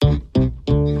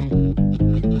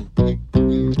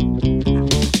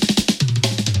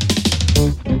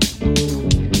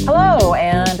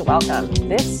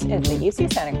the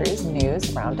UC Santa Cruz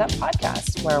News Roundup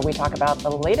podcast, where we talk about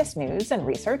the latest news and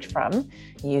research from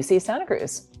UC Santa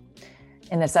Cruz.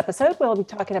 In this episode, we'll be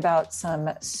talking about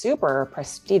some super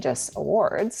prestigious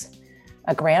awards,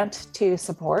 a grant to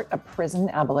support a prison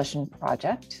abolition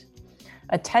project,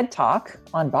 a TED Talk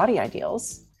on body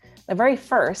ideals, the very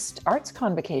first arts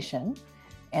convocation,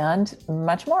 and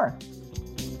much more.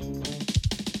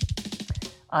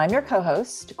 I'm your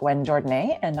co-host, Gwen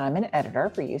Jordanay, and I'm an editor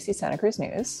for UC Santa Cruz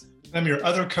News. I'm your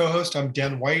other co-host. I'm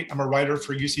Dan White. I'm a writer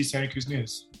for UC Santa Cruz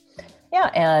News.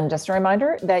 Yeah, and just a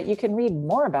reminder that you can read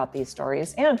more about these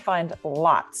stories and find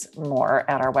lots more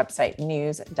at our website,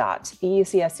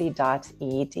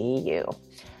 news.eucsc.edu.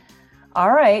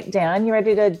 All right, Dan, you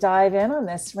ready to dive in on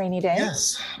this rainy day?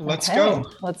 Yes, let's go.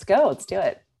 Let's go. Let's do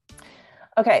it.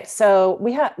 Okay, so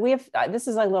we have this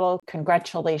is a little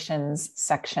congratulations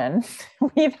section.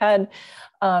 We've had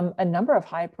a number of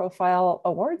high-profile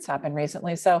awards happen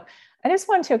recently, so I just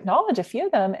wanted to acknowledge a few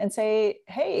of them and say,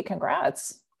 hey,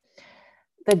 congrats.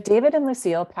 The David and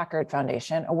Lucille Packard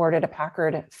Foundation awarded a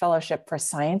Packard Fellowship for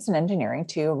Science and Engineering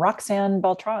to Roxanne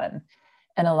Beltran,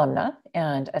 an alumna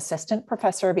and assistant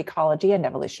professor of ecology and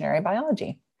evolutionary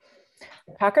biology.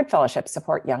 Packard Fellowships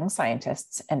support young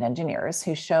scientists and engineers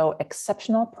who show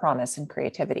exceptional promise and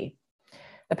creativity.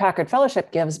 The Packard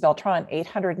Fellowship gives Beltran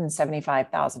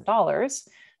 $875,000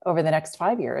 over the next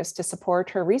 5 years to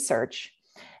support her research.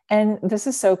 And this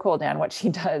is so cool, Dan, what she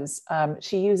does.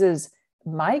 She uses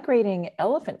migrating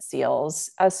elephant seals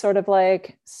as sort of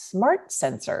like smart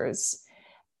sensors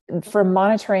for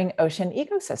monitoring ocean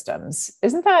ecosystems.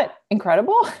 Isn't that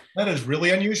incredible? That is really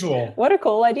unusual. What a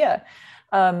cool idea.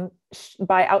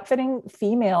 By outfitting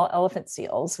female elephant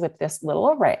seals with this little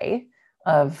array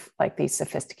of like these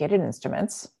sophisticated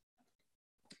instruments,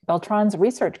 Beltran's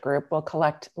research group will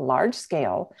collect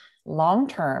large-scale,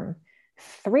 long-term,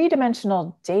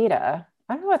 three-dimensional data.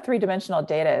 I don't know what three-dimensional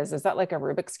data is. Is that like a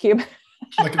Rubik's Cube?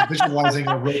 Like visualizing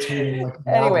a rotating like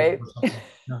anyway,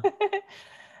 yeah.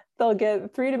 They'll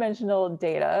get three-dimensional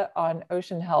data on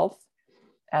ocean health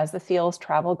as the seals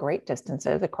travel great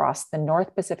distances across the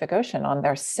North Pacific Ocean on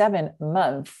their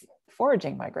 7-month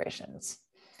foraging migrations.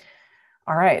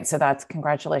 All right, so that's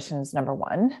congratulations, number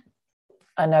one.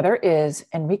 Another is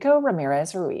Enrico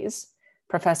Ramirez Ruiz,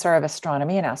 professor of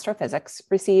astronomy and astrophysics,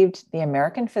 received the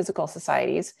American Physical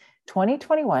Society's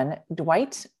 2021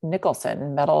 Dwight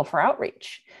Nicholson Medal for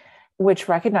Outreach, which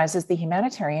recognizes the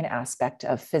humanitarian aspect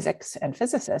of physics and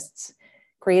physicists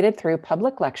created through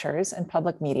public lectures and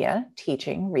public media,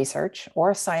 teaching, research,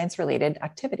 or science-related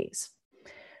activities.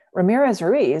 Ramirez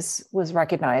Ruiz was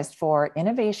recognized for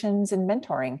innovations in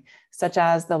mentoring, such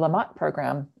as the Lamont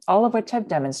program, all of which have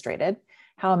demonstrated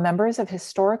how members of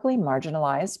historically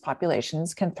marginalized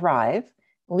populations can thrive,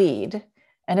 lead,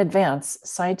 and advance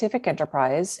scientific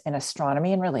enterprise in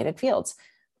astronomy and related fields.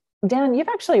 Dan, you've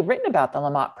actually written about the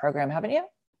Lamont program, haven't you?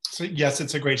 So yes,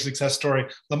 it's a great success story.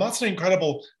 Lamont's an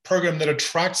incredible program that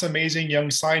attracts amazing young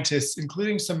scientists,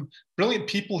 including some brilliant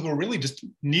people who are really just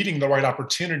needing the right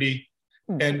opportunity.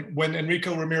 And when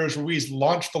Enrico Ramirez Ruiz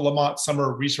launched the Lamont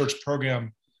Summer Research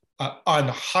Program on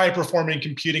high-performing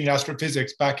computing and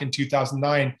astrophysics back in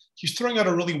 2009, he's throwing out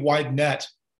a really wide net,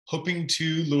 hoping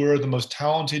to lure the most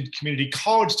talented community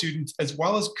college students, as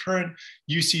well as current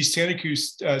UC Santa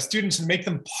Cruz students, and make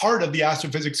them part of the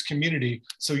astrophysics community.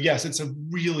 So yes, it's a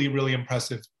really, really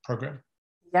impressive program.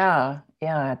 Yeah,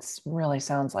 it really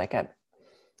sounds like it.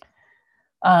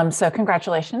 So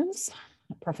congratulations,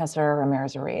 Professor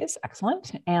Ramirez Ruiz,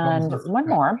 excellent. And one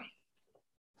more,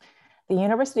 the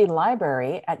University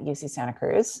Library at UC Santa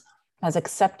Cruz has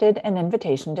accepted an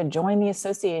invitation to join the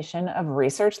Association of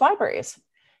Research Libraries.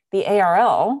 The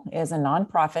ARL is a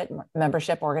nonprofit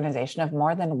membership organization of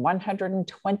more than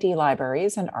 120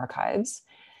 libraries and archives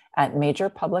at major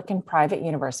public and private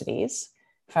universities,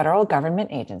 federal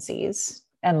government agencies,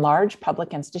 and large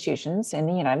public institutions in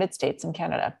the United States and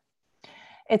Canada.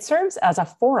 It serves as a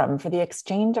forum for the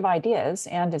exchange of ideas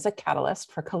and is a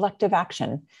catalyst for collective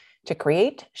action to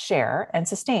create, share, and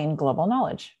sustain global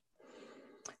knowledge.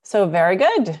 So very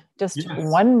good. Just yes.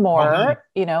 One more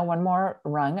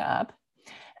rung up.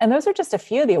 And those are just a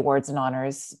few of the awards and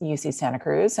honors UC Santa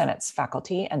Cruz and its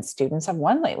faculty and students have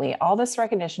won lately. All this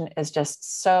recognition is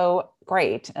just so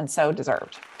great and so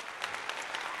deserved.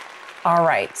 All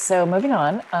right, so moving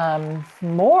on,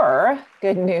 more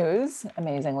good news,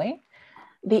 amazingly.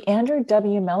 The Andrew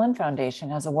W. Mellon Foundation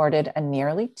has awarded a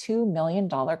nearly $2 million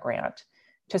grant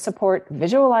to support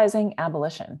visualizing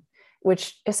abolition,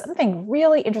 which is something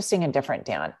really interesting and different,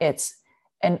 Dan. It's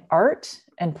an art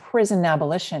and prison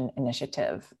abolition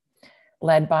initiative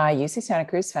led by UC Santa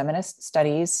Cruz Feminist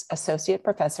Studies Associate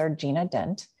Professor Gina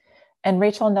Dent, and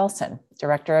Rachel Nelson,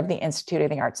 director of the Institute of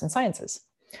the Arts and Sciences.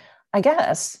 I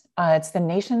guess it's the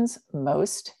nation's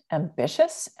most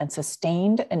ambitious and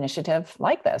sustained initiative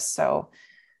like this. So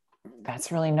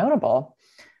that's really notable.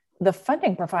 The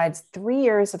funding provides 3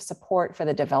 years of support for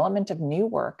the development of new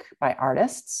work by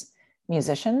artists,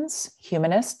 musicians,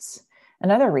 humanists,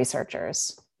 and other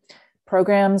researchers.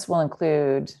 Programs will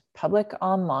include public,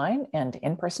 online, and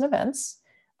in-person events,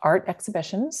 art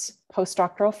exhibitions,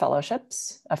 postdoctoral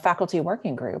fellowships, a faculty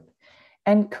working group,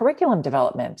 and curriculum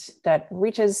development that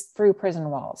reaches through prison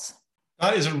walls.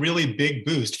 That is a really big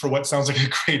boost for what sounds like a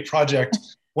great project.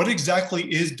 What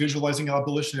exactly is Visualizing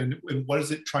Abolition, and what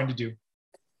is it trying to do?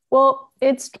 Well,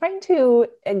 it's trying to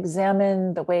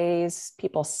examine the ways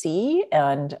people see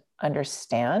and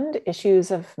understand issues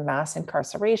of mass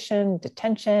incarceration,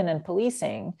 detention, and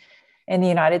policing in the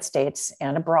United States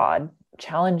and abroad,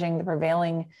 challenging the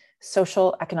prevailing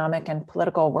social, economic, and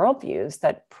political worldviews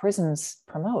that prisons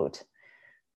promote.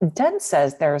 Dent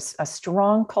says there's a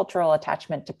strong cultural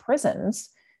attachment to prisons,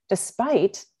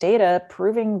 despite data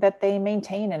proving that they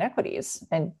maintain inequities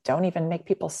and don't even make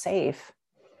people safe.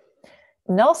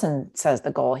 Nelson says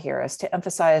the goal here is to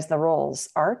emphasize the roles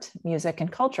art, music,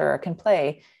 and culture can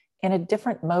play in a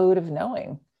different mode of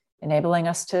knowing, enabling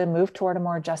us to move toward a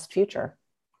more just future.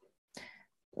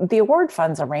 The award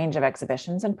funds a range of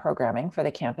exhibitions and programming for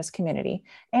the campus community,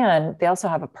 and they also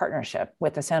have a partnership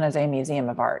with the San Jose Museum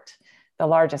of Art, the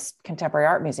largest contemporary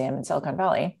art museum in Silicon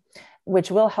Valley,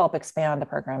 which will help expand the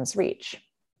program's reach.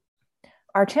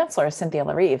 Our chancellor, Cynthia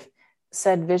LaRive,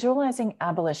 said Visualizing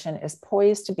Abolition is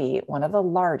poised to be one of the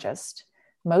largest,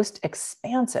 most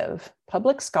expansive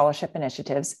public scholarship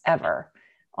initiatives ever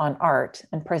on art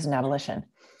and prison abolition.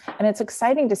 And it's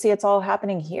exciting to see it's all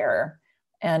happening here.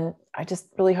 And I just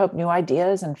really hope new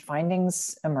ideas and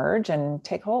findings emerge and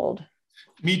take hold.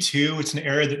 Me too. It's an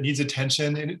area that needs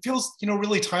attention. And it feels,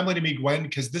 really timely to me, Gwen,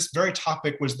 because this very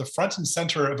topic was the front and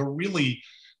center of a really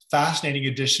fascinating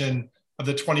edition of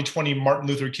the 2020 Martin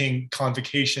Luther King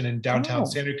convocation in downtown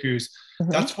Santa Cruz.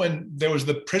 Mm-hmm. That's when there was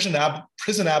the prison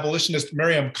abolitionist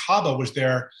Miriam Kaba was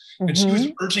there, and she was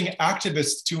urging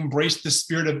activists to embrace the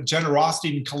spirit of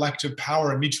generosity and collective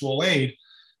power and mutual aid.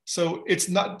 So it's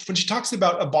not, when she talks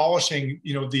about abolishing,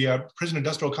 the prison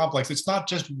industrial complex, it's not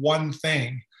just one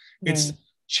thing. It's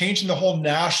changing the whole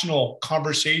national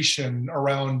conversation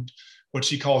around what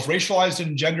she calls racialized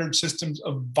and gendered systems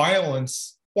of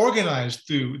violence organized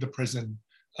through the prison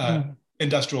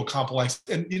industrial complex.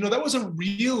 And, that was a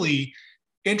really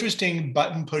interesting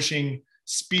button pushing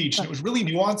speech. And it was really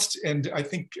nuanced. And I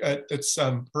think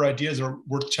her ideas are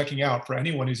worth checking out for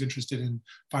anyone who's interested in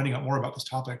finding out more about this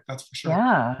topic. That's for sure.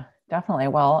 Yeah, definitely.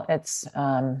 Well, it's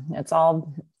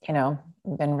all,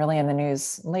 been really in the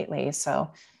news lately.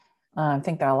 So I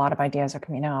think that a lot of ideas are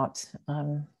coming out.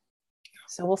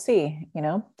 So we'll see,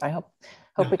 I hope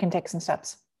we can take some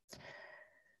steps.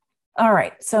 All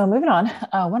right, so moving on,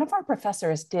 one of our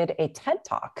professors did a TED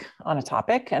Talk on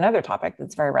another topic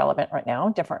that's very relevant right now,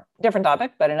 different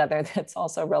topic, but another that's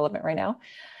also relevant right now.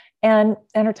 And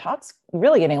her talk's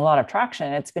really getting a lot of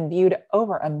traction. It's been viewed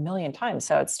over 1 million times.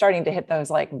 So it's starting to hit those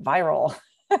like viral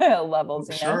levels.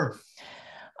 Sure.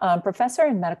 Professor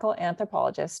and medical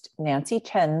anthropologist Nancy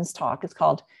Chen's talk is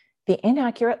called The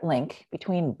Inaccurate Link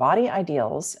Between Body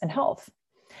Ideals and Health.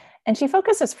 And she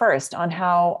focuses first on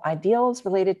how ideals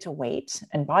related to weight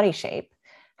and body shape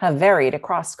have varied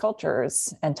across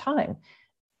cultures and time.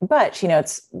 But she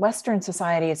notes Western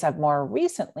societies have more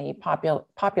recently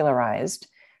popularized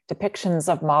depictions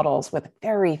of models with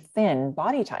very thin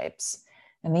body types.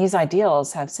 And these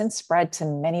ideals have since spread to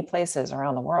many places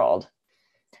around the world.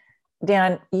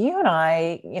 Dan, you and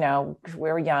I,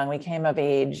 we were young, we came of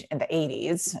age in the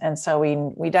 80s. And so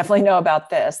we definitely know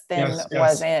about this. Thin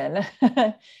was in.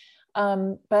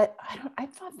 But I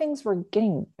thought things were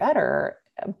getting better,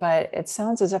 but it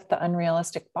sounds as if the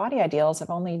unrealistic body ideals have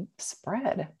only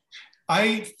spread.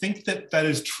 I think that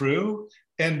is true.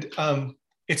 And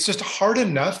it's just hard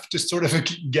enough to sort of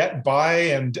get by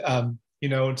and,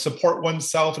 support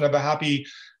oneself and have a happy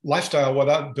lifestyle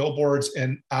without billboards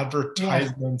and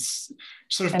advertisements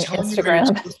sort of and telling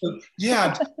Instagram.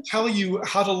 tell you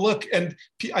how to look. And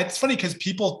it's funny because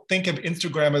people think of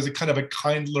Instagram as a kind of a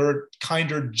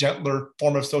kinder, gentler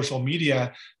form of social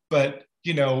media, but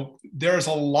there's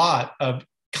a lot of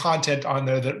content on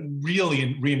there that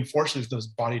really reinforces those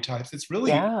body types. It's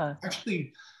really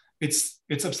actually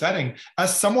it's upsetting.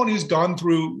 As someone who's gone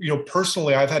through,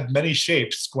 personally, I've had many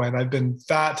shapes, Gwen. I've been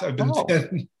fat. I've been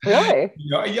thin. Really?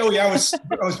 I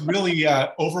was really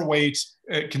overweight.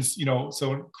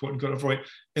 So quote unquote overweight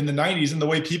in the 90s, and the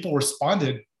way people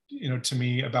responded, to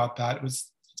me about that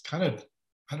it's kind of,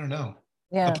 I don't know,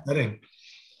 Yeah. upsetting.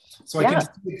 So I can see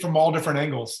it from all different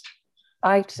angles.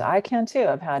 I can too.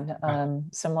 I've had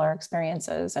similar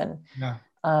experiences, and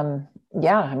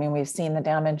Yeah. I mean, we've seen the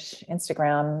damage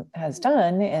Instagram has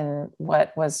done in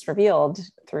what was revealed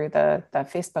through the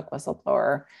Facebook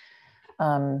whistleblower,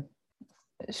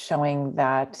 showing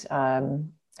that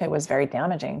it was very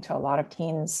damaging to a lot of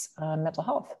teens' mental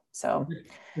health. So,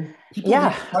 people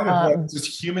lose sight of what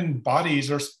just human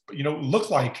bodies are, look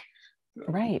like.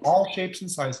 Right. All shapes and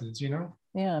sizes,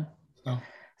 Yeah. So.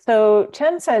 So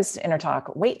Chen says to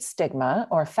Intertalk, weight stigma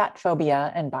or fat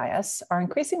phobia and bias are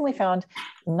increasingly found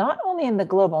not only in the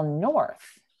global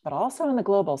north, but also in the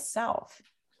global south.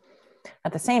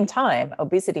 At the same time,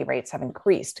 obesity rates have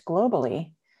increased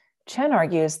globally. Chen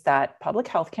argues that public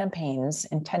health campaigns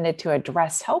intended to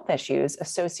address health issues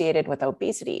associated with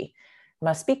obesity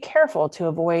must be careful to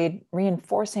avoid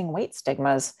reinforcing weight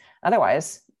stigmas.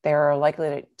 Otherwise, they're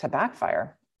likely to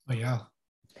backfire. Oh, yeah.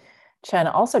 Chen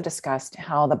also discussed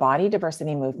how the body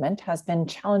diversity movement has been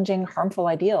challenging harmful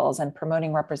ideals and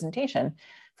promoting representation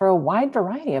for a wide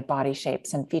variety of body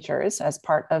shapes and features as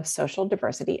part of social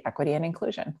diversity, equity, and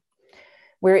inclusion.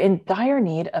 We're in dire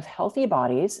need of healthy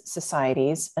bodies,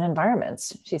 societies, and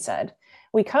environments, she said.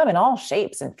 We come in all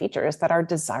shapes and features that are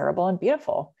desirable and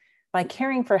beautiful. By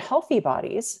caring for healthy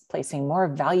bodies, placing more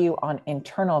value on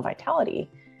internal vitality,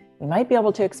 we might be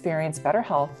able to experience better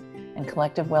health and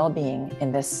collective well-being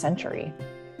in this century.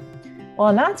 Well,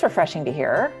 and that's refreshing to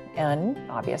hear. And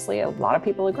obviously, a lot of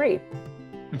people agree.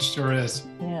 It sure is.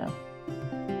 Yeah.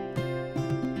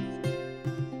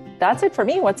 That's it for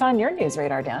me. What's on your news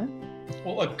radar, Dan?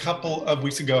 Well, a couple of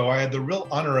weeks ago, I had the real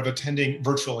honor of attending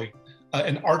virtually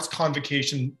an arts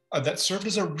convocation that served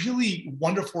as a really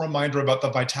wonderful reminder about the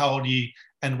vitality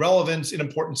and relevance and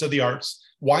importance of the arts,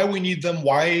 why we need them,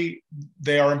 why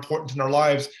they are important in our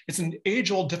lives. It's an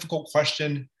age-old difficult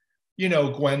question,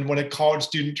 Gwen, when a college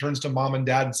student turns to mom and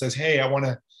dad and says, hey, I want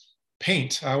to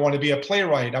paint, I want to be a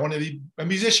playwright, I want to be a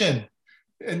musician.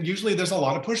 And usually there's a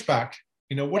lot of pushback.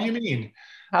 What do you mean?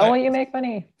 How will you make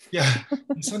money? Yeah.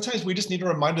 Sometimes we just need a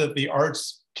reminder that the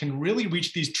arts can really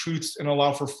reach these truths and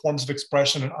allow for forms of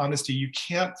expression and honesty you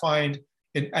can't find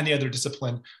in any other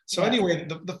discipline. So anyway,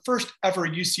 the first ever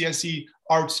UCSC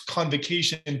Arts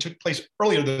Convocation took place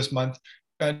earlier this month.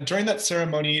 And during that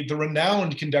ceremony, the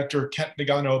renowned conductor Kent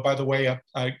Nagano, by the way,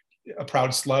 a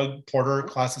proud slug, Porter,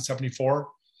 class of 74,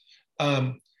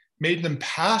 made an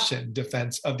impassioned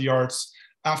defense of the arts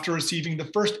after receiving the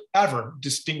first ever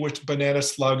Distinguished Banana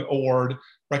Slug Award,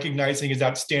 recognizing his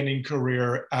outstanding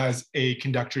career as a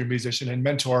conductor, musician, and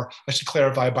mentor. I should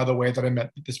clarify, by the way, that I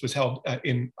meant that this was held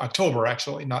in October,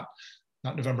 actually, not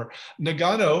November.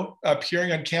 Nagano,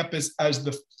 appearing on campus as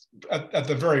at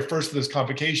the very first of those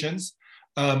convocations,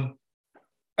 an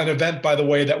event, by the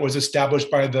way, that was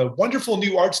established by the wonderful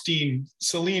new arts dean,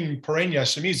 Celine Pereña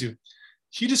Shimizu.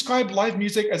 He described live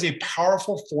music as a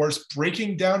powerful force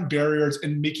breaking down barriers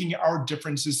and making our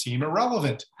differences seem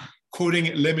irrelevant.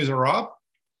 Quoting Les Miserables,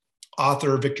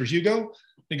 author Victor Hugo,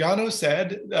 Nagano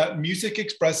said that music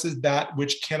expresses that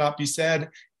which cannot be said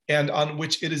and on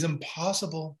which it is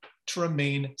impossible to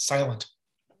remain silent.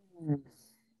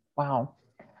 Wow.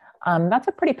 That's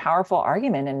a pretty powerful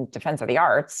argument in defense of the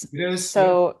arts. It is.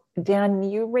 So, Dan,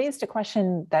 you raised a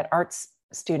question that arts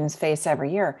students face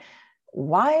every year.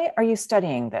 Why are you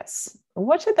studying this?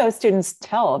 What should those students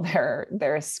tell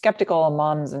their skeptical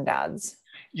moms and dads?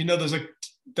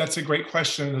 That's a great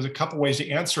question. There's a couple ways to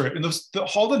answer it. And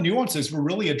all the nuances were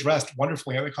really addressed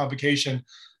wonderfully at the convocation.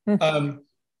 Kent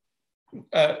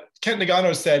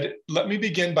Nagano said, let me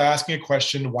begin by asking a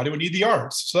question. Why do we need the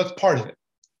arts? So that's part of it.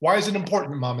 Why is it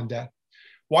important, mom and dad?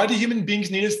 Why do human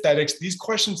beings need aesthetics? These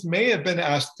questions may have been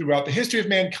asked throughout the history of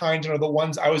mankind and are the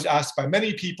ones I was asked by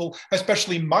many people,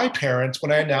 especially my parents,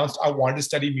 when I announced I wanted to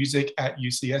study music at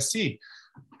UCSC.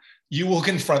 You will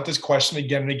confront this question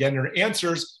again and again. Your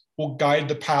answers will guide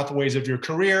the pathways of your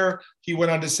career. He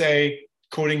went on to say,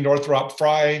 quoting Northrop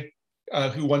Frye,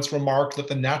 who once remarked that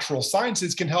the natural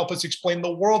sciences can help us explain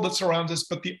the world that surrounds us,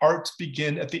 but the arts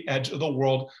begin at the edge of the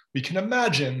world we can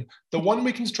imagine, the one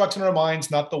we construct in our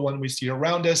minds, not the one we see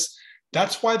around us.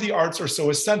 That's why the arts are so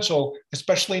essential,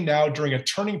 especially now during a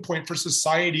turning point for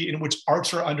society in which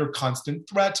arts are under constant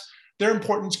threat. Their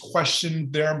importance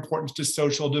questioned, their importance to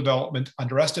social development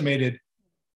underestimated.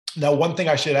 Now, one thing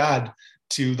I should add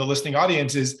to the listening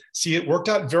audience is, see, it worked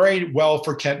out very well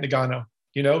for Kent Nagano.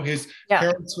 His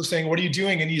parents were saying, what are you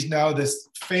doing? And he's now this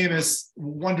famous,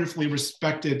 wonderfully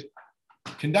respected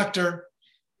conductor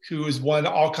who has won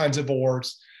all kinds of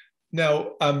awards.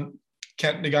 Now,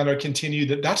 Kent Nagano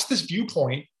continued that's this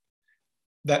viewpoint,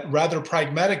 that rather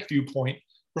pragmatic viewpoint,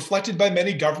 reflected by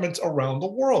many governments around the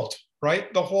world,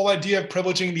 right? The whole idea of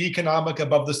privileging the economic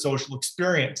above the social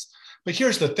experience. But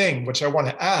here's the thing, which I want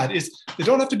to add, is they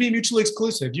don't have to be mutually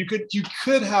exclusive. You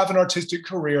could have an artistic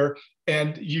career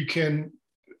and you can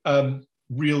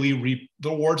really reap the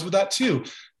rewards with that too.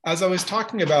 As I was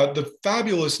talking about, the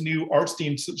fabulous new arts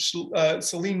dean,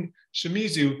 Celine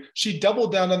Shimizu, she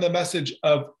doubled down on the message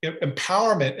of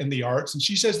empowerment in the arts. And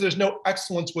she says there's no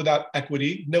excellence without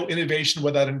equity, no innovation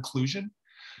without inclusion.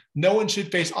 No one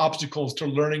should face obstacles to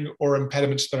learning or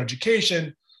impediments to their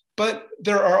education, but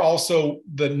there are also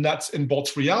the nuts and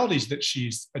bolts realities that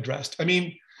she's addressed. I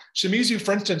mean, Shimizu,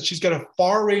 for instance, she's got a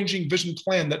far-ranging vision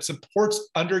plan that supports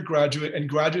undergraduate and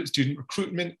graduate student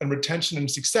recruitment and retention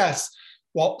and success,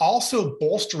 while also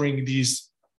bolstering these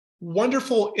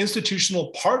wonderful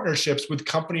institutional partnerships with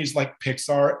companies like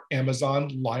Pixar, Amazon,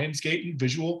 Lionsgate, and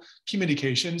Visual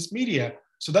Communications Media.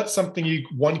 So that's something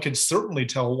one could certainly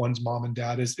tell one's mom and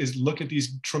dad is look at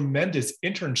these tremendous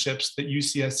internships that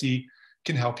UCSC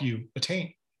can help you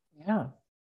attain. Yeah.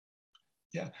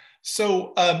 Yeah.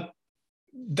 So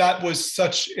that was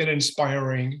such an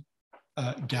inspiring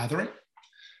gathering.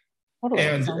 Totally.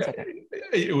 And Sounds like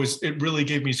it really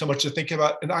gave me so much to think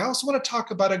about. And I also want to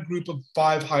talk about a group of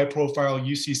 5 high-profile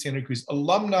UC Santa Cruz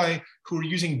alumni who are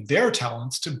using their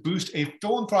talents to boost a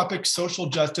philanthropic social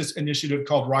justice initiative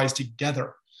called Rise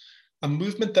Together, a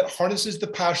movement that harnesses the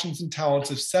passions and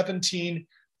talents of 17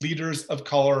 leaders of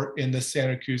color in the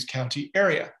Santa Cruz County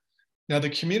area. Now, the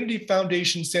Community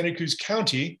Foundation Santa Cruz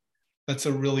County, that's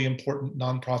a really important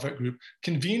nonprofit group,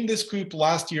 convened this group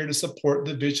last year to support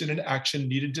the vision and action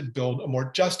needed to build a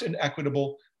more just and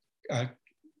equitable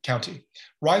county.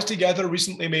 Rise Together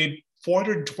recently made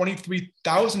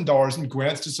 $423,000 in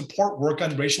grants to support work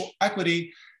on racial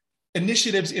equity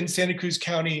initiatives in Santa Cruz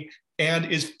County and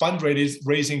is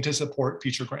fundraising to support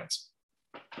future grants.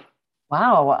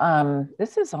 Wow,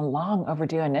 this is a long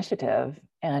overdue initiative,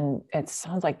 and it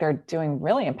sounds like they're doing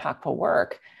really impactful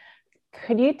work.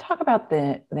 Could you talk about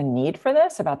the need for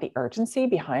this, about the urgency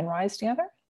behind Rise Together?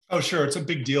 Oh, sure. It's a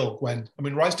big deal, Gwen. I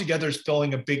mean, Rise Together is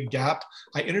filling a big gap.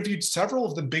 I interviewed several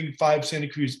of the big 5 Santa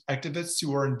Cruz activists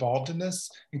who are involved in this,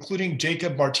 including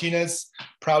Jacob Martinez,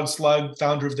 Proud Slug,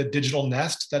 founder of the Digital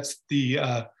Nest. That's the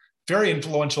very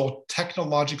influential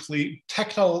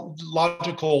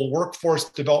technological workforce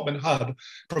development hub,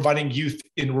 providing youth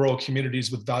in rural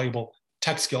communities with valuable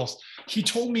tech skills. He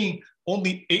told me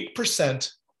only 8%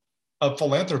 of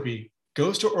philanthropy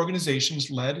goes to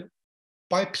organizations led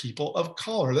by people of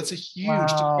color. That's a huge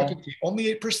discrepancy.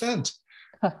 Only 8%.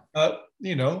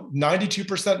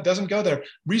 92% doesn't go there.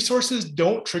 Resources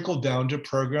don't trickle down to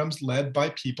programs led by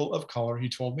people of color, he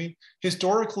told me.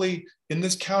 Historically, in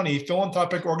this county,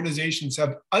 philanthropic organizations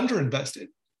have underinvested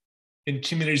in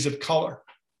communities of color.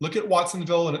 Look at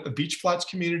Watsonville and at the Beach Flats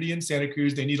community in Santa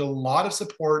Cruz. They need a lot of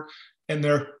support, and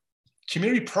their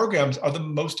community programs are the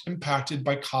most impacted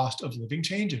by cost of living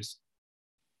changes.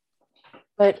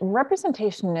 But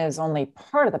representation is only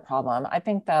part of the problem. I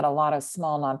think that a lot of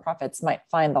small nonprofits might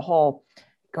find the whole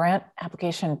grant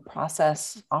application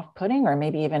process off-putting or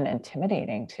maybe even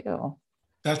intimidating too.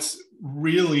 That's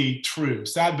really true.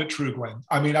 Sad but true, Gwen.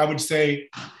 I mean, I would say,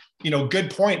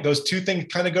 good point. Those two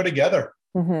things kind of go together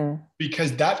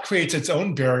because that creates its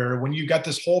own barrier. When you got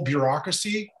this whole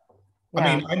bureaucracy, yeah.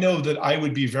 I mean, I know that I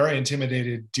would be very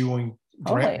intimidated doing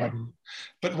grant writing,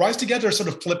 but Rise Together sort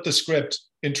of flipped the script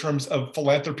in terms of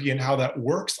philanthropy and how that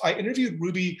works. I interviewed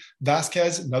Ruby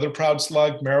Vasquez, another Proud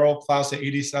Slug, Merrill, class of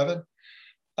 87.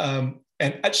 And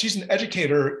she's an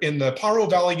educator in the Paro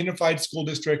Valley Unified School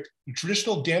District, a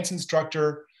traditional dance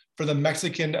instructor for the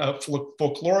Mexican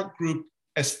folkloric group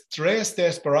Estrellas de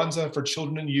Esperanza for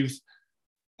children and youth,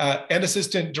 and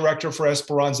assistant director for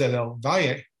Esperanza del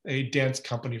Valle, a dance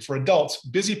company for adults.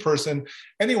 Busy person.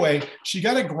 Anyway, she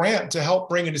got a grant to help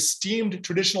bring an esteemed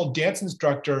traditional dance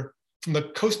instructor from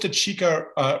the Costa Chica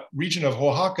region of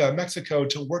Oaxaca, Mexico,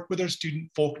 to work with her student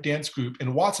folk dance group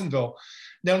in Watsonville.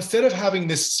 Now, instead of having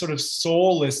this sort of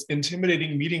soulless,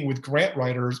 intimidating meeting with grant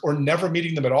writers or never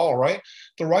meeting them at all, right?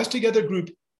 The Rise Together group,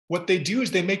 what they do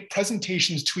is they make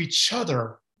presentations to each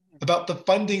other about the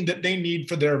funding that they need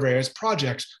for their various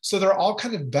projects. So they're all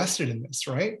kind of vested in this,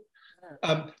 right?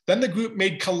 Then the group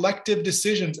made collective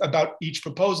decisions about each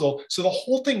proposal. So the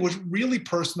whole thing was really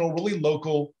personal, really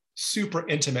local, super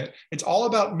intimate. It's all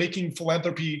about making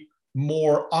philanthropy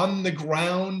more on the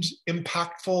ground,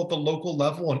 impactful at the local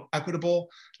level, and equitable.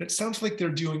 And it sounds like they're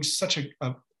doing such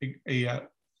a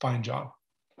fine job.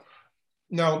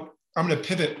 Now, I'm going to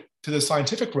pivot to the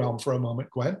scientific realm for a moment,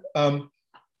 Gwen.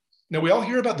 Now, we all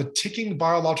hear about the ticking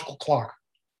biological clock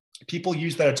people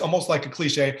use that. It's almost like a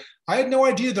cliche. I had no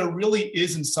idea there really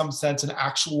is, in some sense, an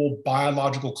actual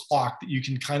biological clock that you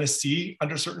can kind of see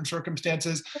under certain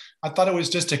circumstances. I thought it was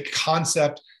just a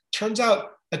concept. Turns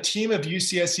out a team of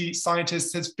UCSC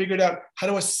scientists has figured out how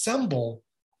to assemble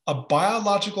a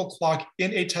biological clock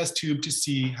in a test tube to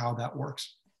see how that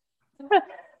works.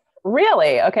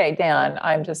 Really? Okay, Dan,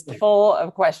 I'm just full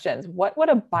of questions. What would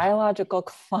a biological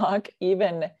clock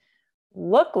even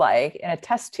look like in a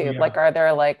test tube? Like, are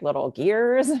there like little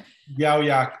gears?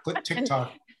 Yeah. Click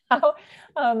TikTok.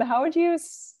 How would you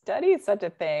study such a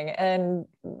thing? And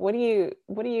what do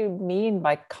you mean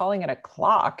by calling it a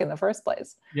clock in the first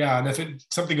place? Yeah, and if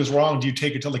something goes wrong, do you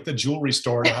take it to like the jewelry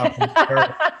store to have them repair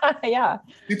it? Yeah.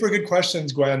 Super good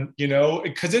questions, Gwen.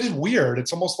 Because it is weird.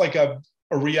 It's almost like a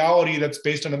reality that's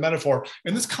based on a metaphor.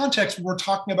 In this context, when we're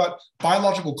talking about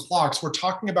biological clocks, we're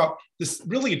talking about this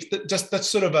really that's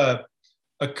sort of a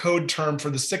code term for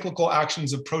the cyclical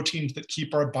actions of proteins that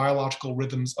keep our biological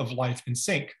rhythms of life in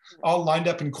sync, all lined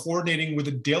up and coordinating with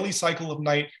a daily cycle of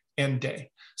night and day.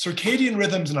 Circadian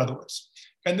rhythms, in other words.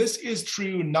 And this is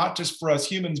true not just for us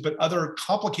humans, but other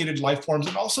complicated life forms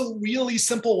and also really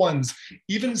simple ones,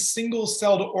 even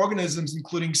single-celled organisms,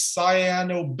 including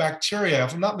cyanobacteria.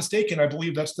 If I'm not mistaken, I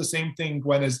believe that's the same thing,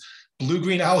 Gwen, as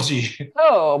blue-green algae.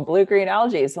 Oh, blue-green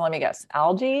algae. So let me guess,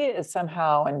 algae is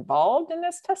somehow involved in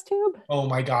this test tube? Oh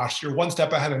my gosh, you're one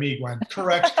step ahead of me, Gwen.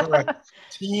 Correct.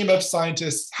 Team of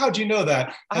scientists. How do you know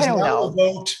that? I don't know.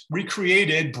 Evoked,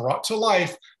 recreated, brought to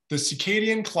life the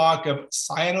circadian clock of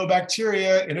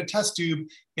cyanobacteria in a test tube,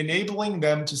 enabling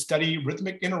them to study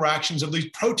rhythmic interactions of these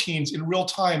proteins in real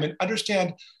time and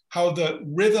understand how the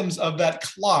rhythms of that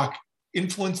clock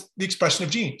influence the expression of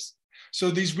genes.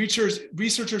 So these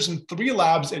researchers in 3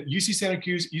 labs at UC Santa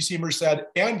Cruz, UC Merced,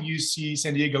 and UC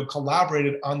San Diego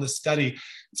collaborated on the study.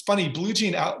 It's funny,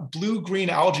 blue-green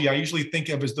algae, I usually think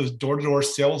of as those door-to-door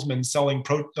salesmen selling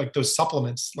like those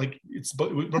supplements. Like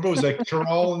remember it was like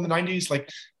Curol in the 90s, like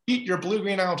eat your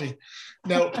blue-green algae.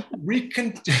 Now,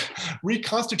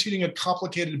 reconstituting a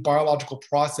complicated biological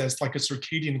process like a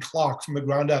circadian clock from the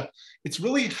ground up, it's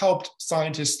really helped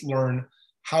scientists learn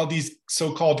how these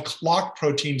so-called clock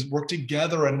proteins work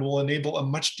together and will enable a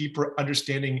much deeper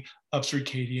understanding of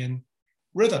circadian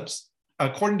rhythms.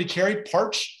 According to Carrie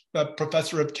Parch, a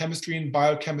professor of chemistry and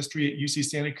biochemistry at UC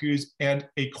Santa Cruz and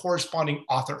a corresponding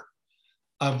author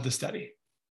of the study.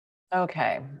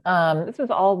 Okay, this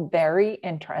is all very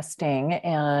interesting.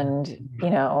 And,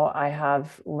 I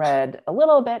have read a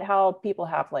little bit how people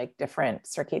have like different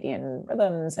circadian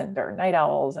rhythms and they're night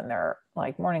owls and they're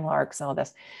like morning larks and all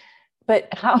this.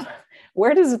 But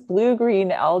where does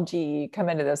blue-green algae come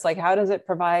into this? Like, how does it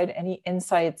provide any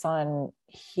insights on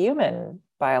human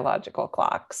biological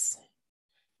clocks?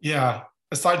 Yeah,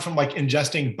 aside from like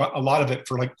ingesting a lot of it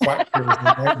for like quack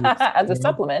as a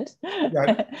supplement.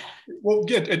 Yeah. Well,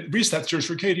 good. It resets your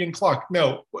circadian clock.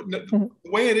 No, the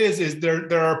way it is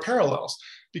there are parallels,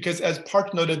 because as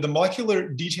Parch noted, the molecular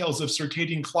details of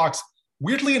circadian clocks,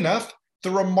 weirdly enough,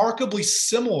 they're remarkably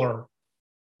similar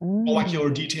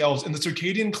molecular details in the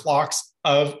circadian clocks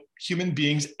of human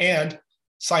beings and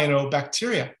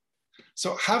cyanobacteria.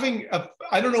 So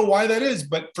I don't know why that is,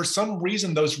 but for some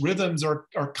reason, those rhythms are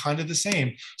kind of the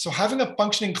same. So having a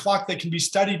functioning clock that can be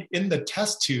studied in the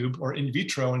test tube or in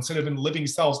vitro instead of in living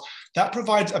cells, that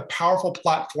provides a powerful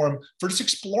platform for just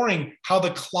exploring how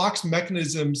the clock's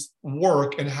mechanisms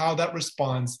work and how that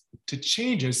responds to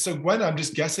changes. So Gwen, I'm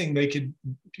just guessing they could,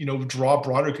 draw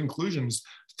broader conclusions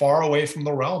far away from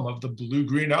the realm of the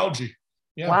blue-green algae.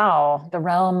 Yeah. Wow, the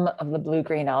realm of the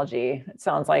blue-green algae. It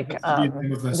sounds like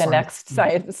the next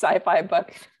sci-fi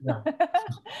book. Yeah.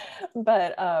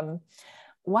 But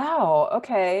wow,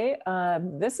 okay.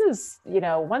 This is,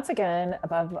 once again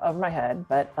above my head,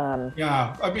 but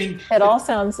yeah, I mean, it all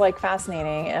sounds like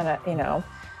fascinating, and I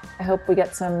hope we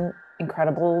get some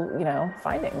incredible,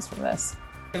 findings from this.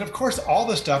 And of course, all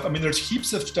the stuff, I mean, there's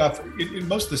heaps of stuff in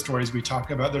most of the stories we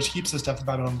talk about, there's heaps of stuff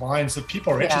about it online. So if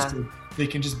people are interested, they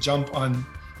can just jump on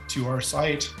to our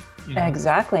site.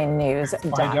 Exactly,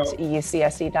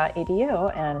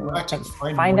 news.ucsc.edu and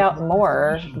find out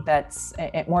more that's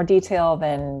in more detail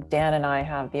than Dan and I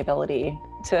have the ability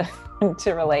to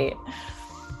relate.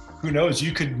 Who knows,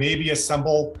 you could maybe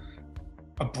assemble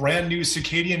a brand new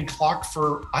circadian clock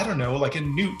for, I don't know, like a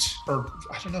newt or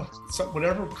I don't know,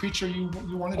 whatever creature you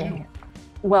want to do.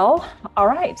 Well, all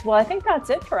right. Well, I think that's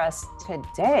it for us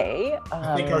today.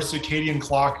 I think our circadian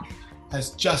clock has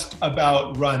just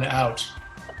about run out.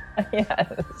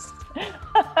 Yes.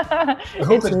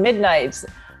 It's midnight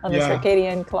on the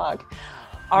circadian clock.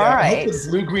 All right. I hope the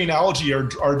blue-green algae are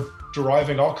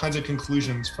deriving all kinds of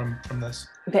conclusions from this.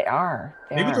 They are.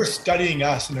 Maybe they're studying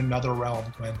us in another realm,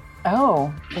 Gwen.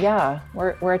 Oh, yeah.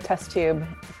 We're a test tube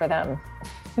for them.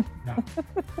 Yeah.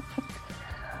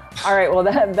 All right. Well,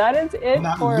 that is it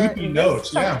for loopy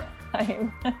note.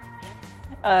 Time.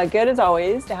 Good as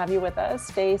always to have you with us.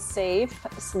 Stay safe,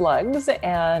 slugs,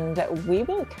 and we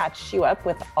will catch you up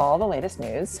with all the latest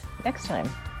news next time.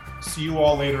 See you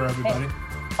all later, everybody. Okay.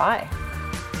 Bye.